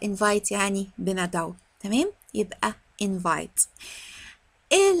الدعوة. invite يعني بندعو. تمام يبقى invite.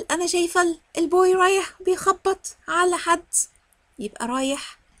 أنا شايفة البوي رايح بيخبط على حد. يبقى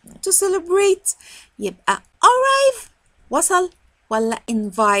رايح to celebrate. يبقى arrive وصل ولا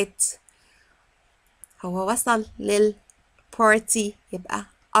invite؟ هو وصل للبارتي يبقى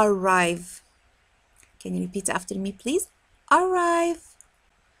arrive. Can you repeat after me please? Arrive.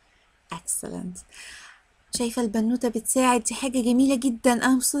 Excellent. شايفة البنوتة بتساعد. دي حاجة جميلة جدا. أنا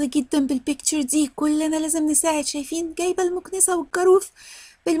مبسوطة جدا بالبيكتشر دي. كلنا لازم نساعد. شايفين جايبة المكنسة والجاروف.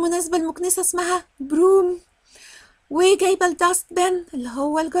 بالمناسبة المكنسة اسمها بروم وجايبة الداست بن اللي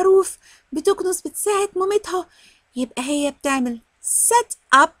هو الجاروف. بتكنس بتساعد مامتها. يبقى هي بتعمل set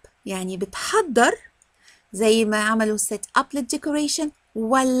up يعني بتحضر زي ما عملوا set up للديكوريشن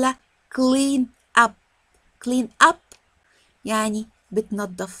ولا clean up. clean up يعني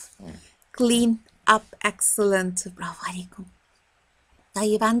بتنظف. clean up. excellent. برافو عليكم.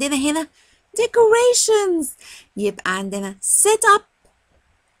 طيب عندنا هنا decorations. يبقى عندنا set up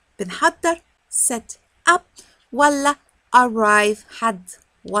بنحضر set up ولا arrive حد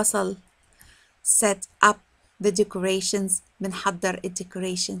وصل. set up the decorations بنحضر ال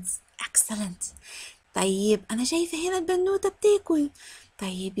decorations. excellent. طيب أنا شايفة هنا البنوتة بتاكل.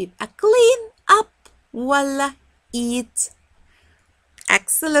 طيب يبقى clean up ولا eat.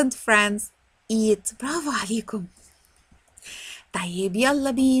 excellent friends. eat. برافو عليكم. طيب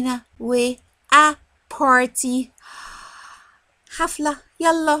يلا بينا و a party حفلة.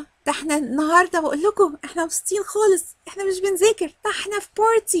 يلا ده احنا النهارده بقول لكم احنا مبسوطين خالص. احنا مش بنذاكر ده احنا في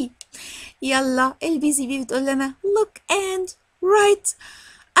بارتي. يلا البي سي بي بتقول لنا look and write.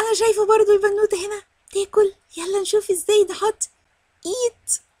 انا شايفه برضو البنوته هنا تاكل. يلا نشوف ازاي نحط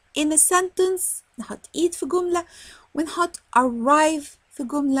eat in a sentence. نحط eat في جملة ونحط arrive في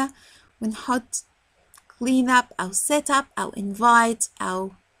جملة ونحط clean up أو set up أو invite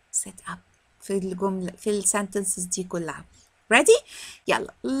أو set up في الجملة في السنتنسز دي كلها. ready؟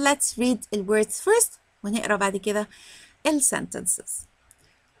 يلا let's read the words first ونقرأ بعد كده sentences.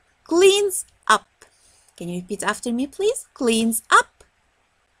 cleans up. Can you repeat after me please? cleans up,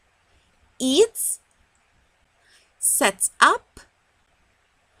 eats, sets up,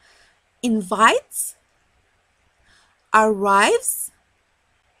 invites, arrives.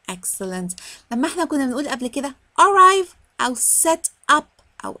 excellent. لما احنا كنا بنقول قبل كده arrive أو set up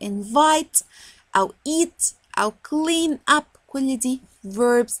أو invite أو eat أو clean up كل دي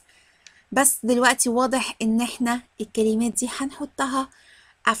verbs بس دلوقتي واضح ان احنا الكلمات دي هنحطها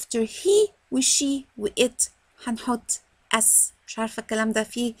after he و she و it هنحط s. مش عارفة الكلام ده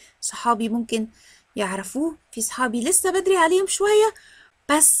في صحابي ممكن يعرفوه، في صحابي لسه بدري عليهم شوية،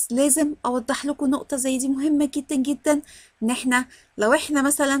 بس لازم اوضح لكم نقطة زي دي مهمة جدا جدا، ان احنا لو احنا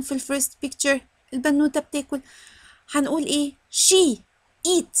مثلا في الفيرست بيكتشر البنوتة بتاكل هنقول ايه؟ she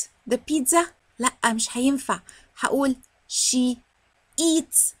eat the pizza. لا مش هينفع، هقول she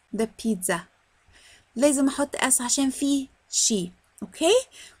eats the pizza. لازم احط اس عشان فيه she. اوكي،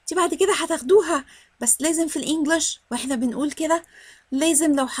 دي بعد كده هتاخدوها، بس لازم في الانجليش واحنا بنقول كده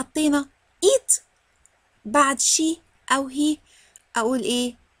لازم لو حطينا eat بعد she او he اقول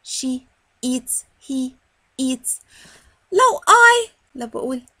ايه؟ she eats، he eats. لو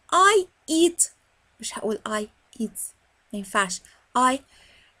بقول I eat مش هقول I eats، ما ينفعش I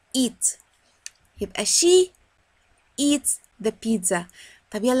eat، يبقى she eats the pizza.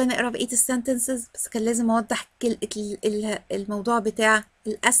 طب يلا نقرا بقية السنتنسز، بس كان لازم اوضح الموضوع بتاع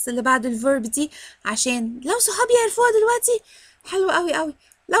الاس اللي بعد الفيرب دي عشان لو صحابي عرفوها دلوقتي حلو قوي قوي،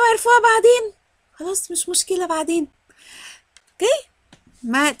 لو عرفوها بعدين خلاص مش مشكلة بعدين. اوكي،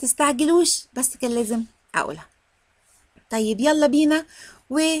 ما تستعجلوش، بس كان لازم اقولها. طيب يلا بينا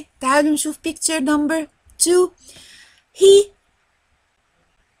وتعالوا نشوف picture number 2. he،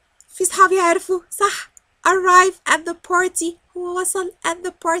 في صحابي عرفوا صح، arrive at the party، هو وصل at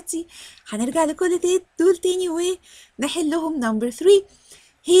the party. هنرجع لكل دول تاني ونحلهم. number 3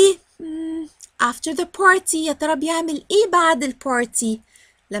 he after the party، يا ترى بيعمل ايه بعد البارتي؟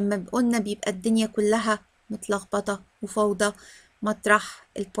 لما قلنا بيبقى الدنيا كلها متلخبطة وفوضى مطرح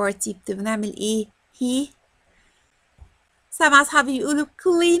البارتي بنعمل ايه؟ he، سامعة أصحابي بيقولوا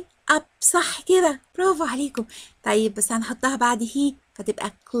clean up، صح كده، برافو عليكم. طيب بس هنحطها بعد he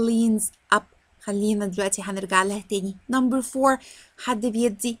فتبقى cleans up. خلينا دلوقتي هنرجع لها تاني. number 4 حد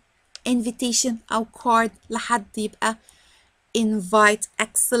بيدي invitation أو card لحد يبقى invite.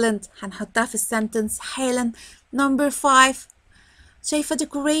 excellent، هنحطها في السنتنس حالا. number 5 شايفة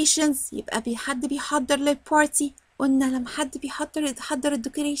decorations، يبقى حد بيحضر للبارتي. قلنا لما حد يحضر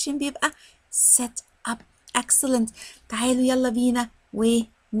الديكوريشن بيبقى set up. excellent. تعالوا يلا بينا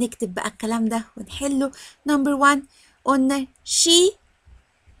ونكتب بقى الكلام ده ونحله. number 1 قلنا she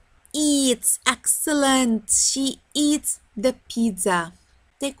eats. excellent، she eats the pizza،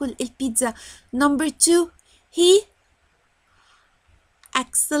 تاكل البيتزا. number 2 he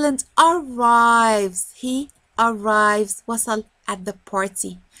excellent arrives، he arrives وصل at the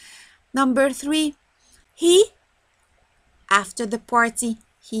party. number 3 he after the party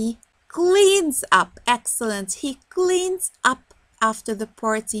he cleans up. excellent، he cleans up after the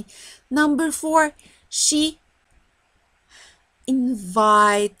party. number 4 she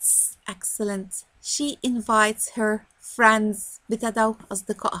invites. excellent، she invites her friends، بتدعو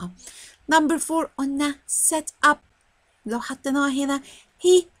أصدقائها. number 4 قلنا set up، لو حطيناها هنا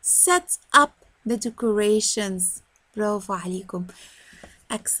he sets up the decorations. برافو عليكم.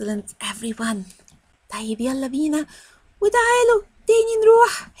 excellent everyone. طيب يلا بينا وتعالوا تاني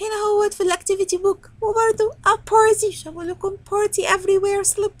نروح هنا هوت في الاكتيفيتي بوك، وبرضو a party، مش هقول لكم party everywhere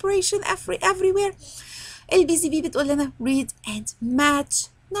celebration everywhere. البي سي بي بتقول لنا read and match.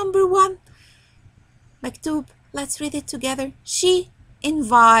 number 1 مكتوب let's read it together. she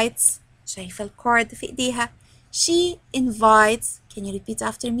invites، شايفة الكارد في ايديها، she invites. can you repeat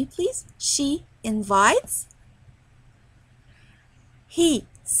after me please? she invites، he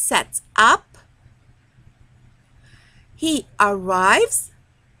sets up، he arrives.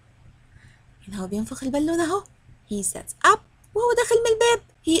 هنا هو بينفخ البالون اهو، he sets up وهو داخل من الباب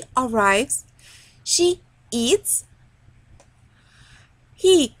he arrives. she eats،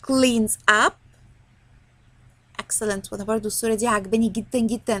 he cleans up. excellent. وانا برضو الصورة دي عجباني جدا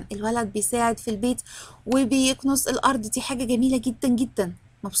جدا، الولد بيساعد في البيت وبيكنس الارض، دي حاجة جميلة جدا جدا،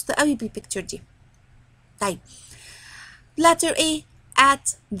 مبسوطة قوي بالبيكتشر دي. طيب letter A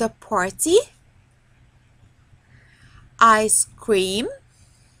at the party ice cream.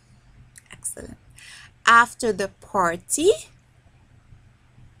 excellent. after the party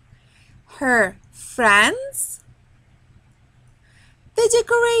her friends the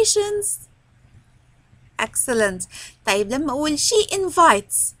decorations. excellent. طيب لما اقول she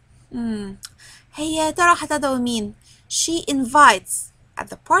invites هي يا ترى هتدعو مين؟ she invites at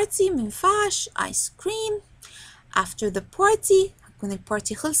the party منفعش ice cream. after the party هتكون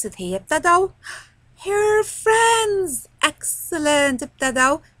البارتي خلصت، هي بتدعو her friends. excellent،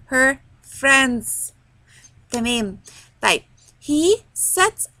 بتدعو her friends. تمام. طيب he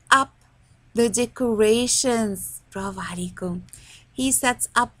sets up the decorations. برافو عليكم. he sets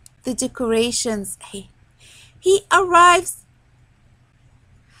up the decorations. he arrives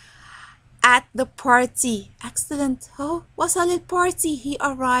at the party. Excellent. Oh, وصل البارتي. He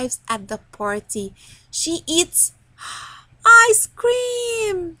arrives at the party. She eats ice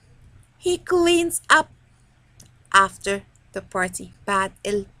cream. He cleans up after the party. بعد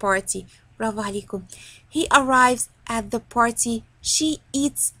البارتي. برافو عليكم. He arrives at the party. She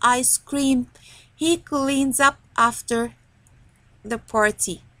eats ice cream. He cleans up after the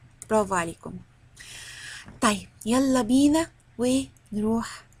party. برافو عليكم. طيب يلا بينا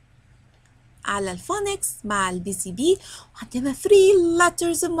ونروح على الفونكس مع البي سي بي، وعندنا 3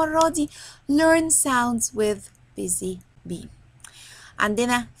 letters المرة دي. learn sounds with busy bee.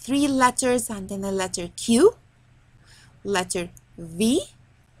 عندنا 3 letters. عندنا letter Q, letter V,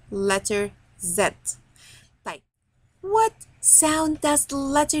 letter Z. طيب what sound does the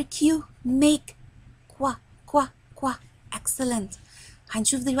letter Q make? كوا كوا كوا. excellent.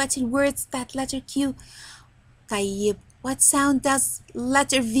 هنشوف دلوقتي ال words بتاعت letter Q. طيب what sound does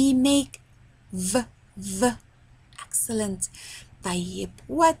letter V make? V V. excellent. طيب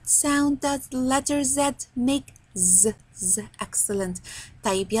what sound does letter Z make? Z Z. excellent.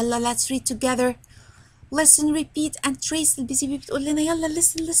 طيب يلا let's read together. listen, repeat and trace. البي سي بي بتقول لنا يلا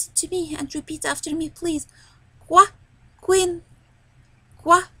listen to me and repeat after me please. كوا queen,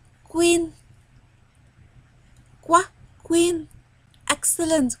 كوا queen, كوا queen.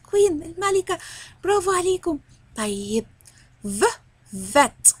 excellent. queen الملكة. برافو عليكم. طيب v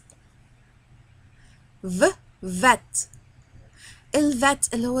vet. v vet.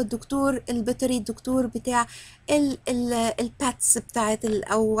 الفت اللي هو الدكتور البيطري، الدكتور بتاع الباتس بتاعت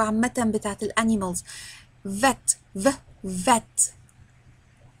او عامة بتاعت الانيمالز. vet v vet.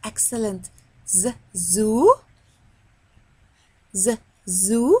 excellent. zoo.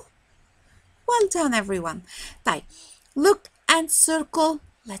 zoo. well done everyone. طيب look and circle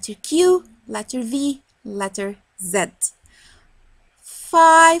letter Q, letter V, letter Z.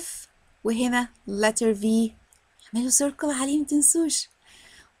 5 وهنا letter V. اعملوا circle عليه متنسوش.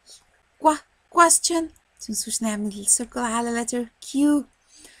 question متنسوش نعمل circle على letter Q.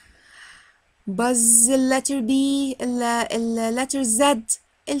 buzz letter B, letter Z.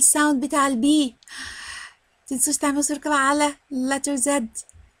 الساوند بتاع البي متنسوش تعملوا circle على letter Z.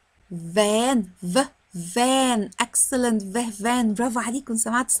 van van. excellent. van. برافو عليكم،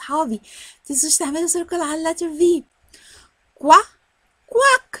 سمعت صحابي. متنسوش تعملوا circle على letter V.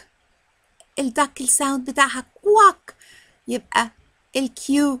 كواك. الدك الساوند بتاعها كواك، يبقى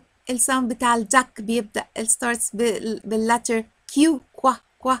الكيو الساوند بتاع الدك بيبدأ starts باللتر كيو.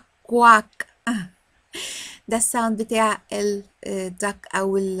 كواك. ده الساوند بتاع الدك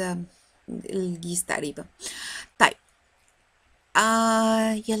او الجيس تقريبا. طيب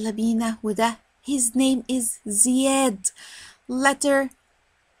يلا بينا. وده his name is زياد. letter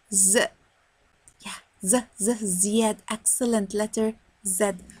Z. زياد. excellent. letter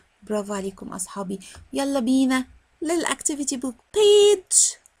Z. برافو عليكم أصحابي. يلا بينا للأكتيفيتي بوك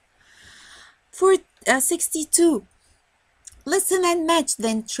page 62. listen and match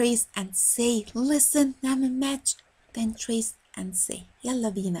then trace and say. listen نعمل match then trace and say. يلا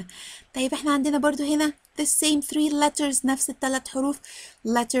بينا. طيب احنا عندنا برضو هنا the same 3 letters، نفس الثلاث حروف.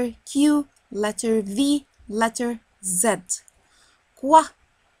 letter Q, letter V, letter Z. كوا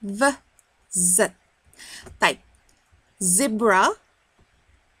V Z. طيب zebra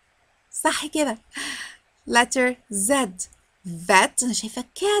صح كده. letter Z. vet. أنا شايفة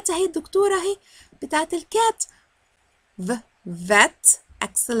كات أهي، الدكتورة أهي بتاعت الكات. vet.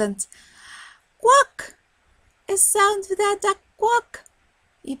 excellent. كواك. الساوند بتاع ده كواك،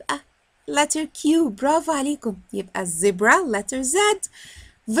 يبقى letter Q. برافو عليكم. يبقى zebra letter Z.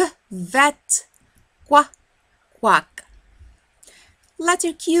 vet. كواك.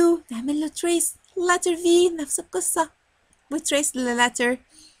 letter Q نعمل له trace. letter V نفس القصة وtrace letter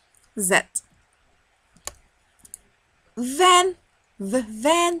Z. van.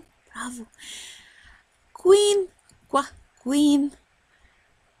 van. برافو. queen. queen.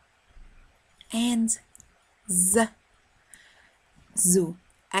 and zoo.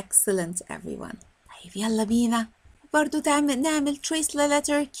 excellent everyone. طيب يلا بينا برضو نعمل trace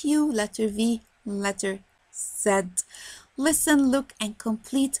letter Q, letter V, letter Z. listen, look and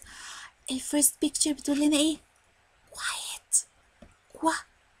complete. first picture بتقول لنا ايه؟ quiet.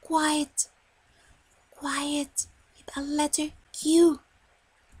 quiet. quiet. يبقى letter Q.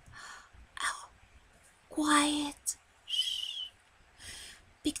 quiet.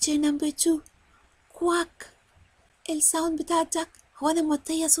 picture number 2. quack. الساوند بتاع الدك. هو انا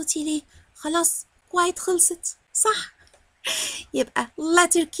موطيه صوتي ليه؟ خلاص quiet خلصت صح. يبقى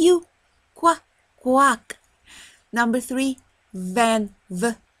letter Q. quack. number 3 van.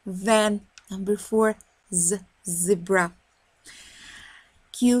 van. number 4 zebra.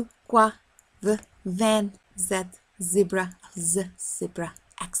 Q the van, Z zebra, the zebra.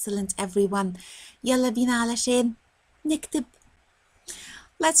 Excellent everyone. يلا بينا علشان نكتب.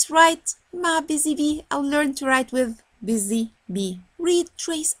 Let's write مع busy bee أو learn to write with busy bee. Read,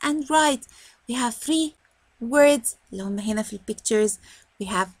 trace and write. We have 3 words اللي هم هنا في pictures. We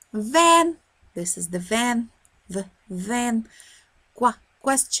have van. This is the van. The van.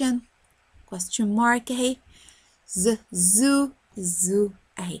 Question mark أهي. The zoo. Zoo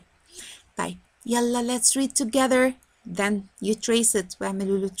أهي. طيب يلا let's read together. Then you trace it.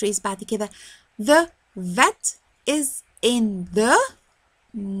 واعملوا له trace بعد كده. The vet is in the.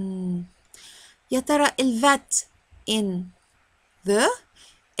 يا ترى الفات in the.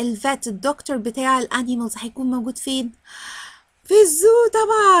 الفات الدكتور بتاع الانيمالز هيكون موجود فين؟ في الزو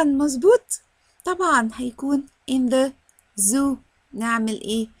طبعا. مظبوط طبعا هيكون in the zoo. نعمل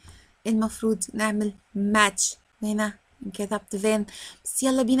ايه؟ المفروض نعمل match. هنا كتبت فان بس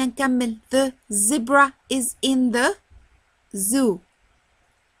يلا بينا نكمل. The zebra is in the zoo.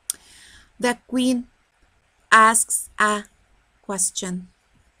 The queen asks a question.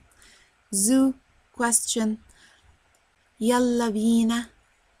 Zoo question. يلا بينا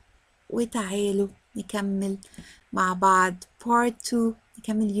وتعالوا نكمل مع بعض Part 2.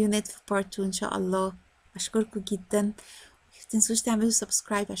 نكمل Unit في Part 2 إن شاء الله. أشكركم جدا. متنسوش تعملوا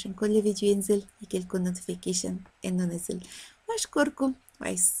سبسكرايب عشان كل فيديو ينزل يجيلكم notification إنه نزل. وأشكركم.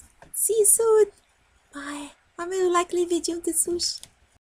 See you soon. باي. اعملوا لايك للفيديو متنسوش.